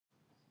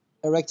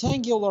A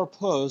rectangular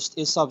post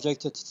is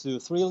subjected to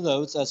 3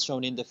 loads as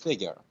shown in the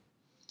figure.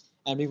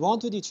 And we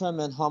want to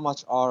determine how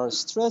much are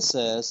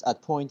stresses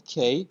at point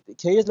K.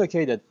 K is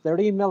located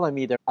 30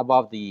 millimeters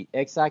above the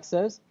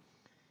x-axis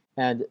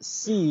and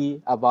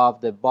C above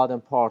the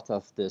bottom part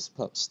of this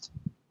post.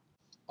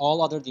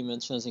 All other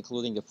dimensions,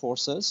 including the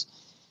forces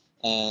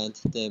and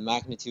the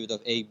magnitude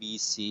of A, B,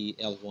 C,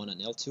 L1,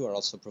 and L2 are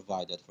also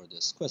provided for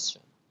this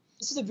question.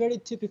 This is a very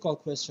typical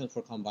question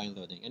for combined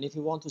loading, and if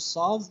you want to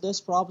solve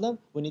this problem,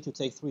 we need to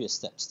take 3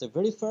 steps. The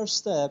very first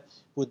step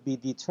would be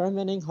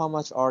determining how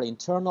much are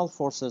internal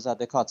forces at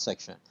the cut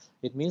section.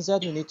 It means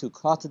that we need to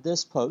cut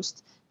this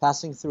post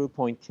passing through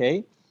point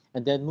K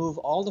and then move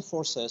all the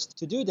forces.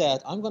 To do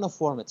that, I'm going to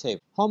form a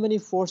table. How many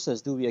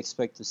forces do we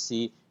expect to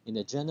see in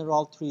a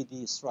general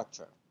 3D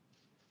structure?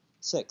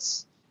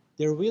 6.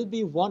 There will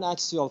be one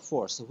axial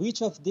force.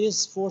 Which of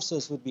these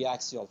forces would be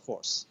axial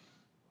force?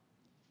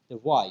 The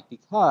y,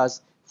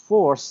 because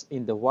force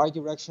in the y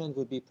direction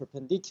would be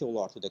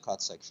perpendicular to the cut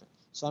section.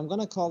 So I'm going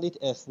to call it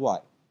Fy.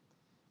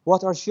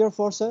 What are shear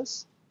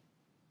forces?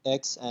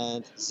 X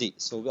and Z.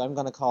 So I'm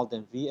going to call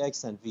them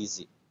Vx and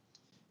Vz.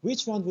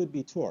 Which one would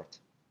be torque?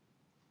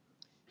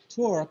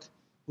 Torque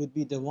would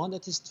be the one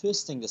that is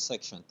twisting the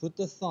section. Put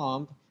the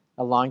thumb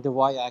along the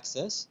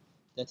y-axis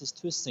that is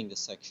twisting the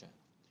section.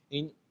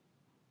 In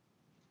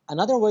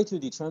another way to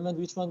determine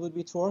which one would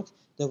be torque,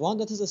 the one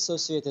that is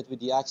associated with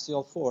the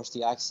axial force,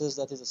 the axis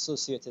that is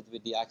associated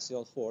with the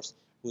axial force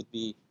would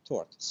be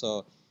torque.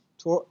 So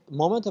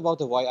moment about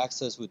the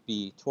y-axis would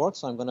be torque,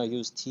 so I'm going to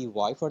use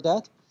Ty for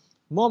that.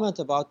 Moment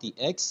about the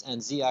x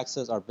and z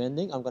axis are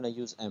bending, I'm going to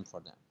use M for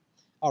them.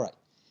 All right,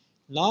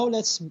 now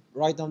let's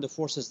write down the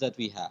forces that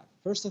we have.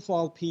 First of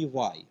all, Py.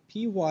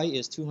 Py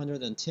is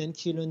 210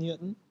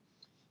 kilonewton,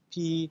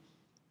 Pz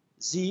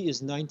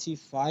is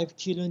 95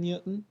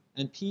 kilonewton,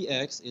 and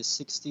Px is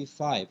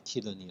 65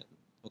 kilonewton,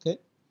 okay?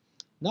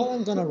 Now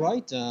I'm going to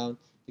write down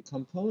the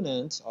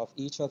component of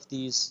each of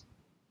these,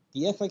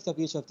 the effect of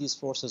each of these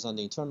forces on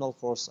the internal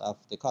force of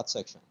the cut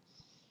section.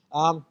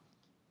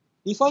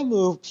 If I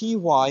move Py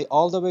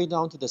all the way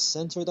down to the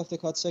center of the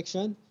cut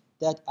section,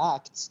 that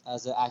acts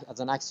as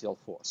an axial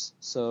force.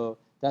 So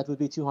that would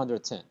be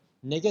 210.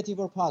 Negative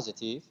or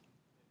positive?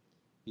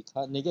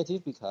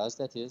 Negative because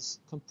that is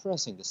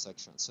compressing the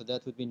section. So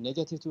that would be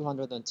negative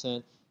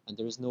 210, and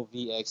there is no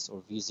Vx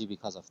or Vz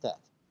because of that.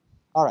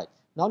 All right,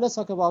 now let's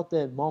talk about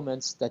the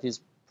moments that is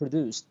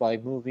produced by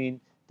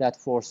moving that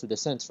force to the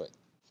centroid.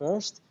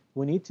 First,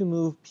 we need to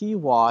move Py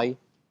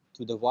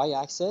to the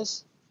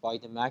y-axis by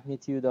the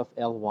magnitude of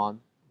L1.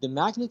 The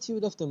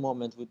magnitude of the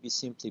moment would be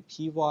simply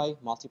Py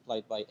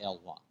multiplied by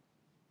L1.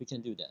 We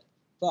can do that.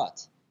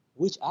 But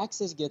which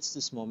axis gets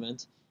this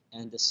moment,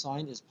 and the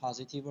sign is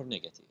positive or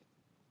negative?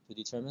 To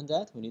determine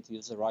that, we need to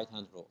use the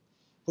right-hand rule.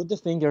 Put the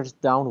fingers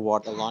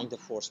downward along the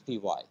force Py.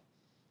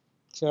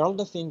 Curl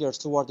the fingers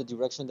toward the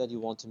direction that you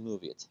want to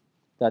move it.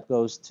 That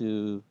goes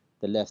to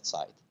the left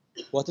side.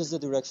 What is the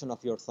direction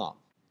of your thumb?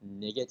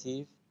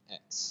 Negative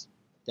x.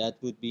 That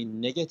would be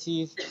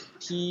negative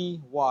Py,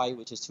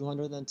 which is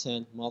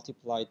 210,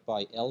 multiplied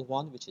by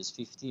L1, which is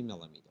 50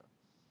 millimeter.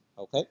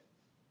 Okay?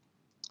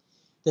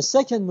 The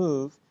second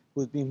move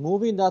would be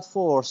moving that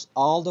force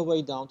all the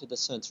way down to the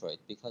centroid,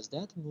 because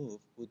that move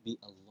would be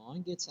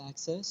along its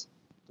axis.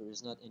 There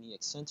is not any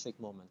eccentric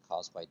moment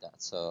caused by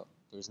that, so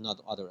there is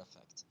not other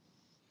effect.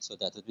 So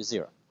that would be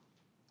 0.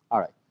 All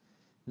right.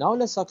 Now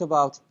let's talk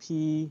about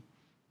Pz.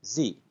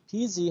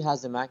 Pz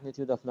has the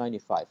magnitude of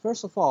 95.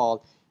 First of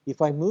all, if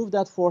I move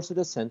that force to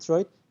the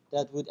centroid,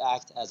 that would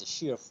act as a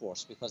shear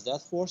force, because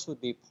that force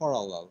would be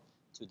parallel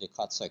to the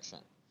cut section.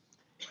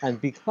 And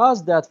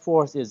because that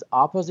force is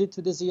opposite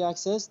to the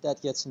z-axis,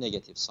 that gets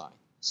negative sign.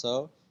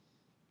 So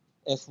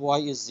Fy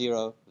is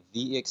 0,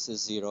 Vx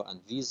is 0,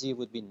 and Vz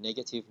would be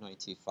negative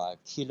 95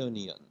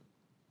 kilonewton.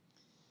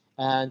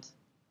 And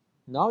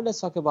now let's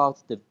talk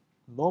about the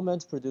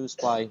moment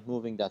produced by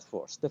moving that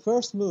force. The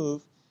first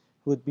move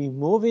would be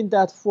moving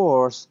that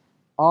force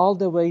all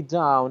the way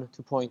down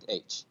to point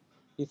H.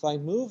 If I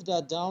move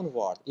that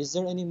downward, is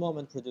there any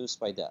moment produced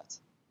by that?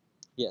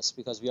 Yes,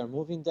 because we are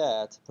moving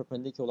that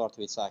perpendicular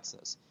to its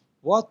axis.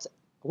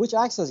 Which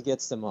axis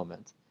gets the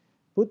moment?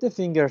 Put the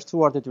fingers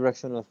toward the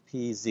direction of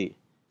Pz.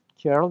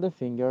 Curl the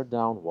finger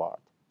downward.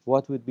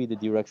 What would be the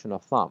direction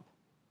of thumb?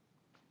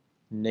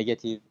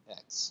 Negative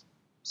x.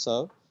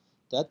 So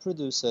that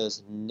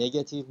produces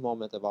negative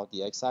moment about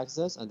the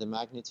x-axis, and the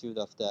magnitude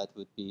of that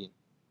would be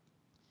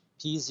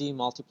Pz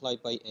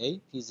multiplied by A.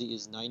 Pz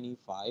is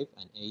 95,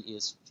 and A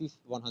is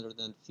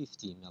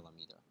 150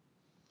 millimeter.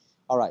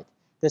 All right.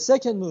 The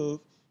second move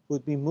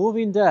would be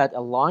moving that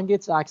along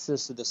its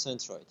axis to the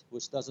centroid,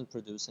 which doesn't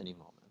produce any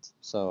moment.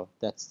 So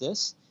that's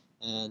this,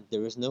 and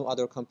there is no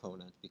other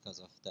component because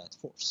of that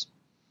force.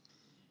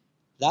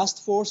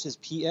 Last force is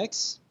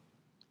Px.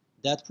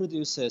 That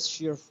produces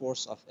shear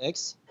force of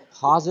x,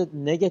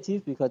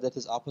 negative because that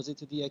is opposite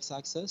to the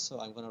x-axis. So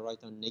I'm going to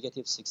write down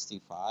negative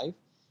 65,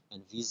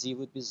 and Vz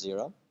would be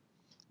 0.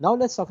 Now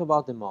let's talk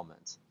about the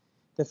moment.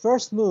 The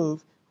first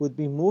move would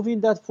be moving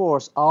that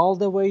force all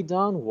the way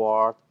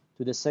downward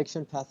to the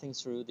section passing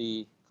through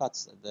the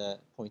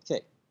point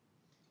K.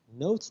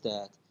 Note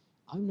that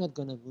I'm not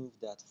going to move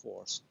that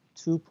force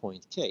to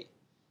point K.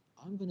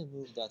 I'm going to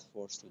move that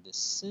force to the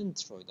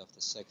centroid of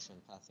the section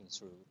passing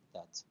through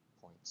that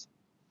point.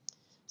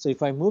 So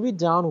if I move it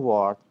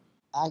downward,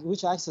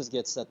 which axis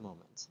gets that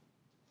moment?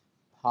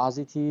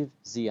 Positive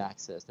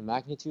z-axis. The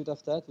magnitude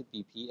of that would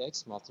be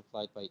px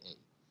multiplied by a.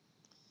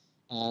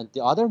 And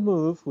the other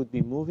move would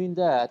be moving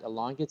that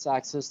along its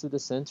axis to the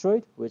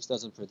centroid, which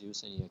doesn't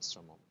produce any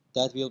extra moment.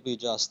 That will be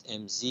just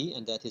mz,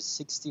 and that is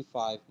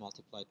 65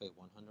 multiplied by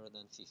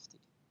 150.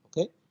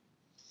 Okay?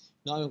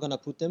 Now I'm going to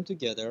put them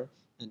together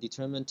and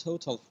determine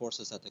total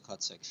forces at the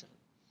cut section.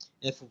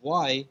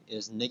 Fy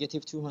is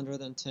negative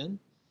 210,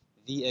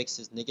 Vx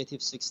is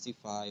negative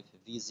 65,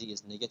 Vz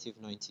is negative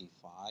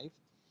 95.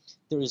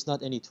 There is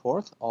not any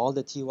torque. All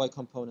the Ty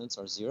components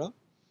are 0.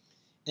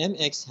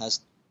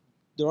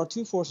 There are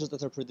two forces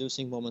that are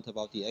producing moment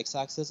about the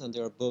x-axis, and they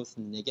are both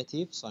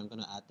negative, so I'm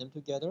going to add them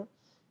together,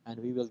 and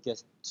we will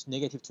get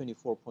negative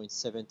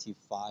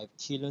 24.75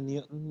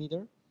 kilonewton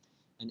meter,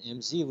 and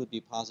mz would be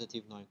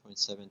positive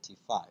 9.75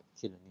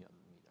 kilonewton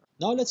meter.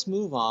 Now let's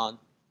move on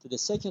to the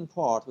second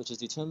part, which is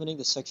determining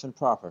the section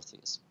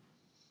properties.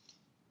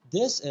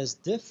 This is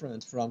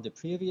different from the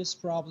previous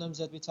problems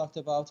that we talked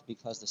about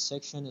because the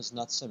section is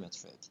not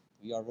symmetric.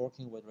 We are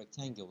working with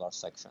rectangular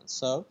sections.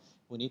 So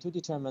we need to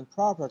determine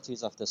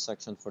properties of the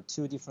section for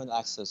two different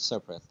axes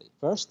separately.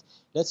 First,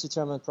 let's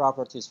determine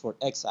properties for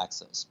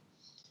x-axis.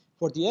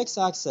 For the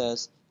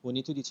x-axis, we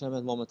need to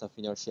determine moment of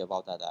inertia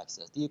about that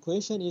axis. The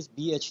equation is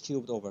bh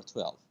cubed over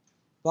 12.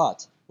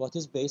 But what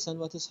is base and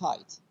what is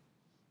height?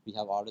 We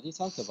have already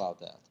talked about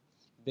that.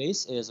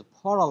 Base is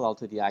parallel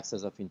to the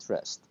axis of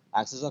interest.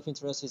 Axis of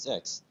interest is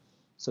x.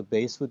 So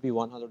base would be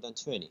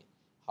 120.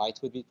 Height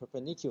would be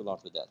perpendicular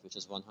to that, which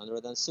is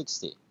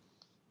 160.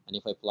 And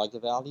if I plug the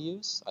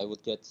values, I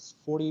would get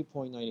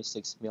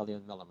 40.96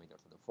 million millimeter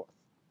to the fourth.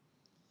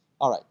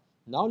 All right,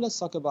 now let's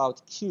talk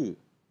about Q.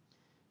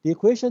 The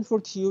equation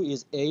for Q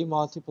is A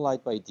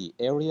multiplied by D,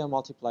 area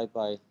multiplied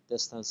by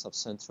distance of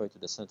centroid to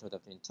the centroid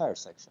of the entire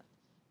section.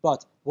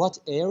 But what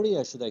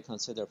area should I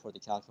consider for the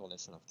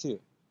calculation of Q?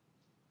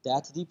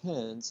 That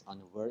depends on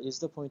where is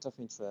the point of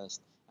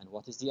interest and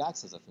what is the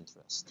axis of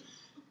interest.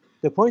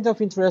 The point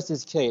of interest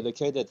is K,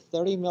 located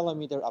 30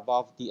 millimeter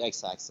above the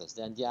x-axis.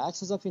 Then the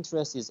axis of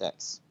interest is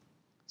x.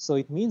 So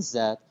it means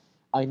that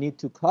I need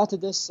to cut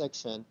this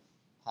section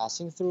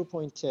passing through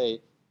point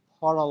K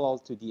parallel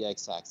to the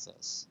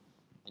x-axis.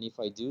 And if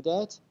I do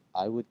that,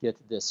 I would get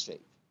this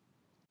shape.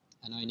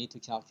 And I need to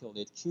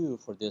calculate Q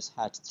for this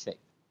hatched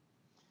shape.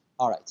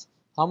 All right,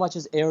 how much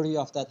is area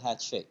of that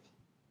hatched shape?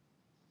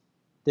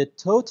 The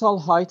total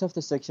height of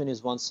the section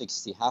is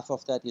 160. Half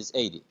of that is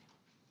 80.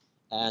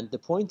 And the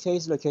point K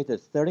is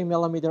located 30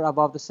 millimeter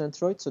above the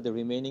centroid, so the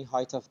remaining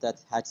height of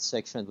that hatched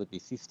section would be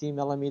 50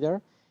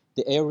 millimeter.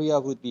 The area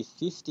would be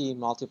 50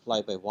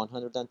 multiplied by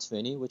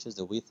 120, which is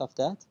the width of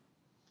that.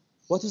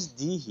 What is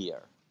D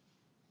here?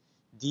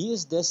 D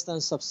is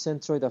distance of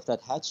centroid of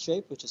that hatched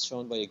shape, which is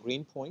shown by a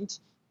green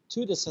point,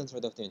 to the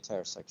centroid of the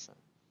entire section.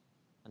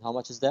 And how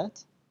much is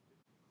that?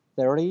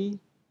 30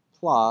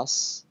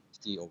 plus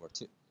D over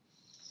 2.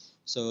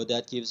 So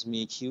that gives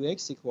me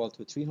Qx equal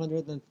to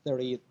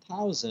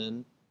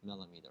 330,000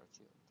 millimeter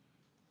cubed.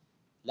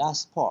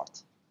 Last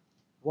part.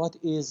 What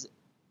is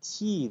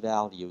T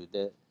value,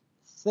 the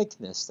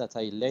thickness that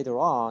I later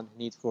on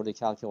need for the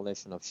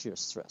calculation of shear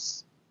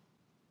stress?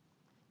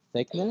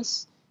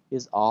 Thickness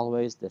is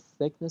always the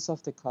thickness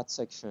of the cut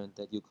section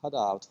that you cut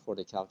out for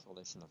the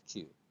calculation of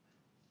Q.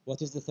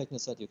 What is the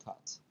thickness that you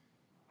cut?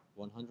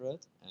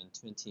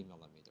 120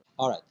 millimeter.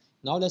 All right,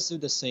 now let's do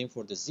the same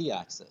for the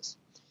z-axis.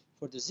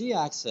 For the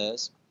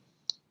z-axis,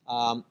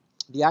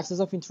 the axis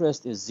of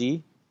interest is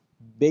z.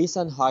 Base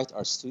and height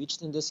are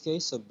switched in this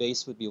case, so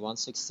base would be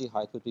 160,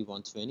 height would be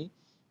 120,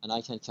 and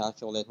I can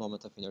calculate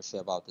moment of inertia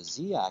about the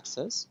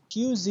z-axis.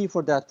 QZ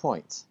for that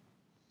point.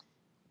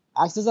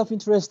 Axis of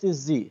interest is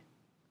z.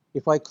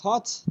 If I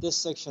cut this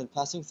section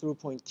passing through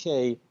point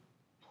K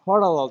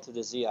parallel to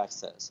the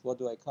z-axis, what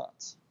do I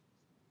cut?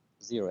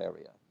 0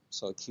 area.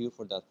 So Q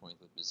for that point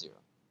would be 0.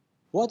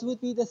 What would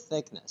be the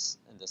thickness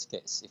in this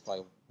case if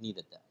I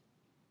needed that?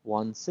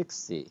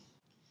 160.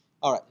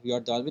 All right, we are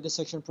done with the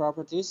section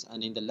properties,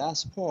 and in the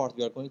last part,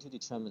 we are going to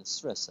determine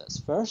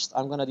stresses. First,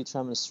 I'm going to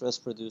determine stress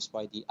produced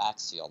by the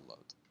axial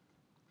load.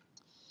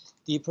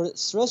 The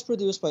stress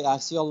produced by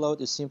axial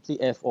load is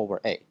simply F over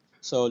A.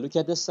 So look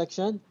at this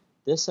section.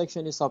 This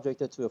section is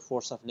subjected to a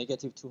force of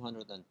negative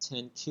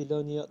 210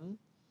 kilonewton,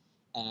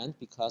 and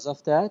because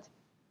of that,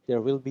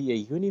 there will be a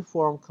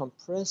uniform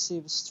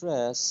compressive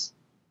stress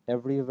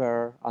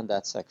everywhere on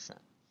that section.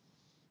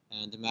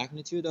 And the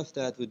magnitude of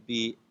that would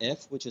be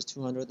F, which is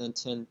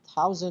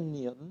 210,000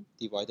 Newton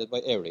divided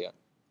by area.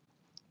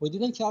 We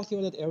didn't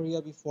calculate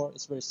area before.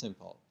 It's very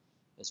simple.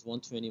 It's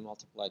 120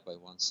 multiplied by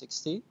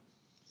 160.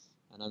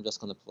 And I'm just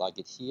going to plug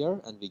it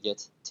here, and we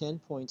get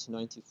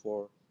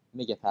 10.94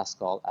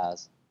 megapascal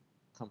as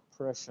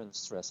compression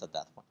stress at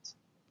that point.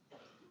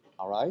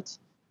 All right.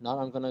 Now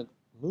I'm going to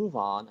move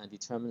on and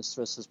determine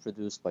stresses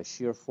produced by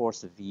shear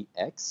force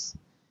Vx.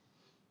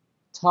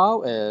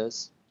 Tau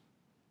is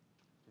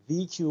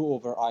Vq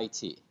over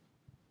It,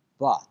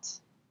 but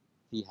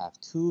we have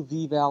two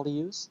V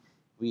values,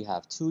 we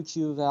have two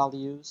Q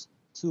values,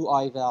 two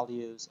I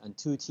values, and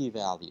two T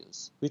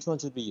values. Which one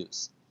should we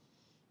use?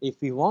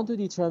 If we want to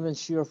determine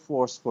shear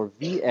force for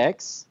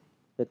Vx,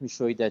 let me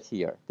show you that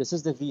here. This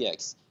is the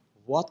Vx.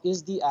 What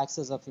is the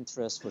axis of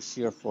interest for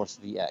shear force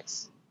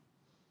Vx?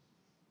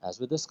 As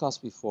we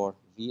discussed before,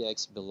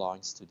 Vx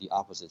belongs to the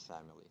opposite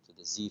family, to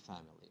the Z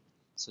family.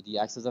 So the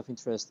axis of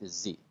interest is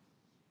Z.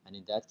 And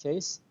in that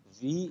case,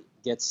 V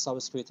gets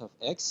subscript of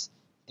X,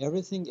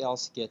 everything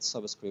else gets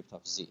subscript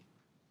of Z.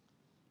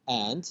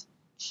 And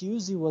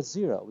QZ was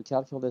 0. We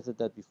calculated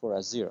that before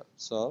as 0.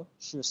 So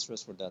shear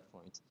stress for that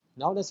point.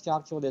 Now let's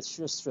calculate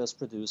shear stress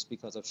produced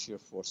because of shear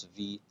force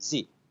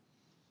VZ.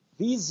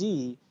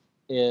 VZ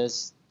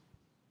is,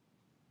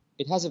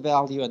 it has a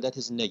value and that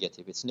is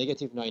negative. It's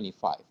negative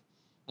 95.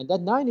 And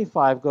that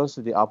 95 goes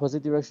to the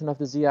opposite direction of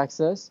the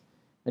Z-axis.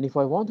 And if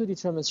I want to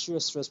determine shear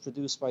stress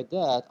produced by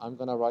that, I'm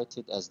going to write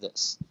it as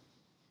this.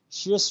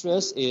 Shear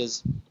stress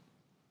is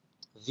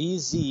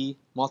Vz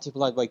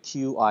multiplied by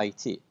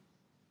Qit.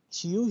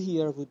 Q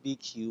here would be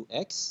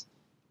Qx,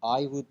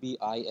 I would be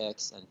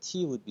Ix, and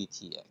T would be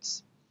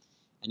Tx.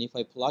 And if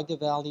I plug the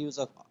values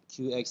of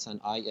Qx and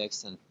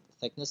Ix and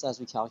thickness as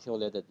we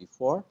calculated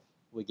before,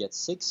 we get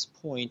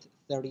 6.38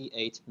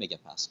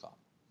 megapascal.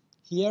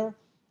 Here,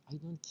 I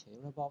don't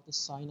care about the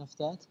sign of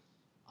that.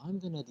 I'm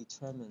going to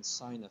determine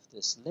sign of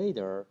this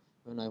later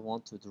when I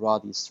want to draw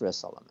the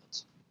stress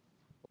element.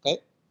 Okay?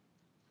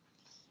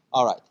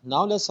 All right,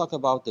 now let's talk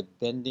about the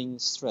bending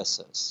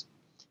stresses.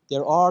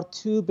 There are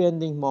two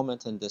bending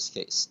moments in this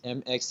case,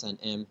 mx and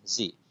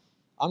mz.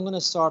 I'm going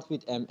to start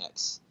with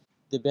mx.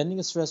 The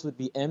bending stress would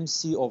be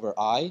mc over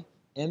I.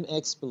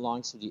 Mx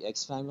belongs to the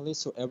x family,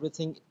 so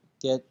everything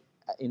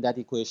in that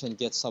equation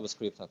gets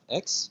subscript of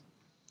x.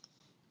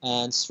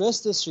 And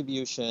stress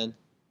distribution,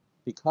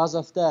 because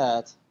of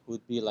that,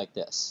 would be like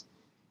this.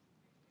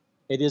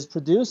 It is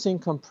producing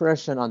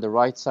compression on the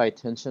right side,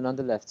 tension on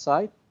the left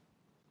side.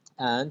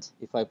 And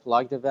if I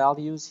plug the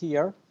values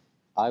here,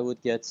 I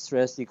would get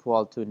stress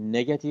equal to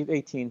negative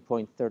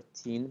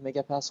 18.13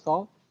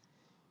 megapascal.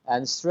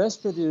 And stress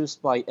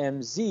produced by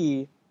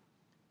mz,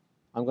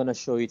 I'm going to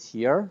show it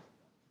here.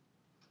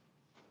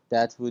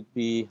 That would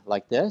be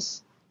like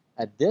this.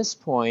 At this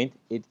point,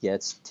 it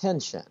gets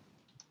tension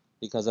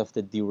because of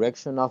the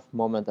direction of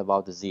moment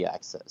about the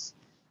z-axis.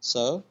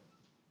 So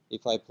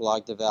if I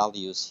plug the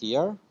values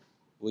here,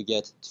 we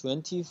get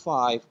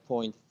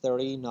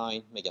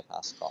 25.39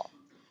 megapascal.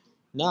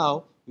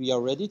 Now, we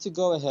are ready to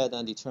go ahead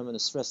and determine the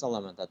stress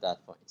element at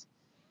that point.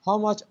 How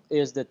much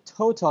is the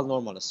total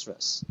normal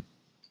stress?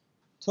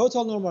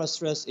 Total normal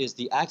stress is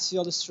the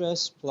axial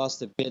stress plus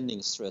the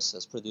bending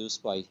stresses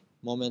produced by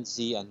moment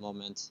z and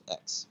moment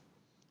x.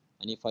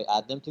 And if I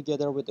add them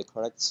together with the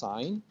correct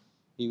sign,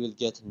 we will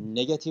get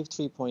negative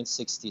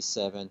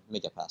 3.67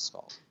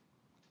 megapascal.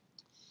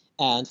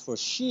 And for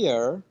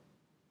shear,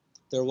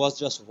 there was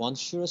just one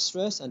shear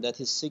stress, and that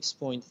is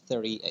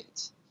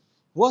 6.38.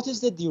 What is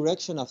the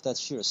direction of that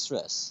shear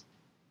stress?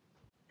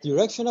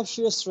 Direction of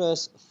shear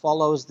stress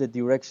follows the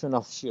direction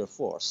of shear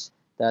force.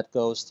 That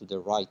goes to the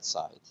right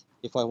side.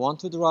 If I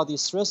want to draw the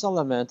stress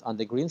element on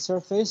the green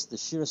surface, the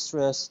shear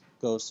stress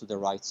goes to the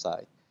right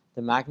side.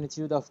 The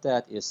magnitude of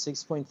that is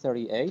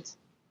 6.38,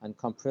 and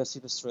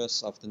compressive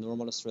stress of the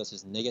normal stress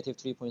is negative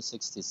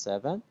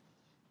 3.67.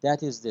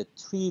 That is the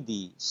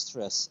 3D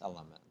stress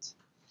element.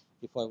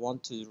 If I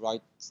want to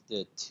write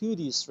the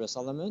 2D stress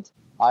element,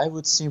 I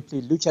would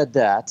simply look at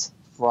that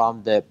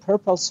from the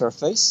purple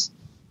surface,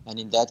 and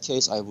in that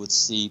case I would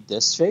see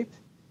this shape.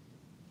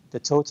 The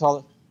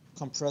total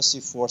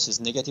compressive force is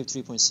negative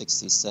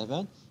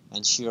 3.67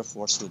 and shear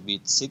force would be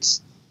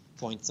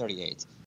 6.38.